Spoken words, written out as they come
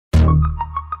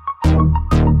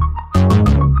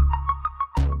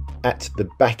At the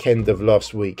back end of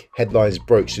last week, headlines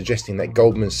broke suggesting that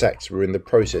Goldman Sachs were in the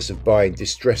process of buying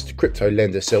distressed crypto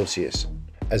lender Celsius.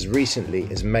 As recently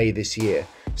as May this year,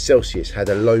 Celsius had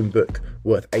a loan book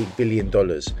worth $8 billion and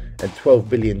 $12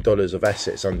 billion of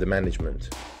assets under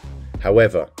management.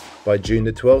 However, by June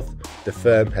the 12th, the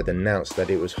firm had announced that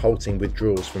it was halting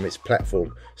withdrawals from its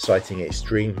platform, citing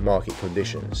extreme market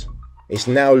conditions. It's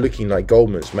now looking like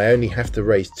Goldman's may only have to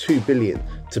raise $2 billion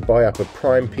to buy up a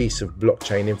prime piece of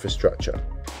blockchain infrastructure.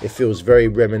 It feels very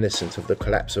reminiscent of the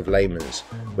collapse of Lehman's,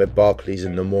 where Barclays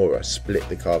and Nomura split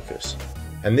the carcass.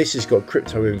 And this has got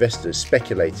crypto investors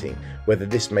speculating whether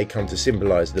this may come to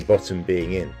symbolise the bottom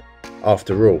being in.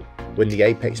 After all, when the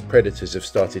apex predators have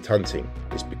started hunting,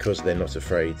 it's because they're not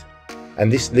afraid.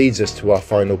 And this leads us to our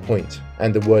final point,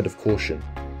 and a word of caution.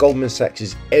 Goldman Sachs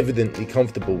is evidently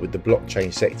comfortable with the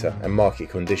blockchain sector and market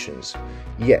conditions,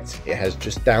 yet it has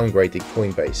just downgraded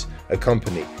Coinbase, a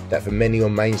company that for many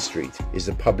on Main Street is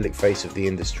the public face of the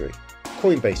industry.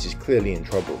 Coinbase is clearly in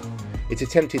trouble. It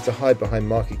attempted to hide behind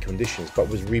market conditions but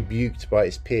was rebuked by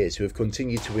its peers who have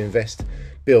continued to invest,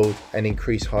 build and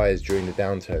increase hires during the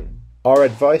downturn. Our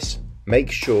advice?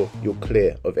 Make sure you're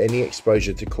clear of any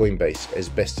exposure to Coinbase as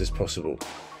best as possible.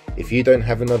 If you don't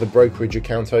have another brokerage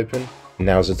account open,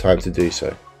 now's the time to do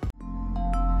so.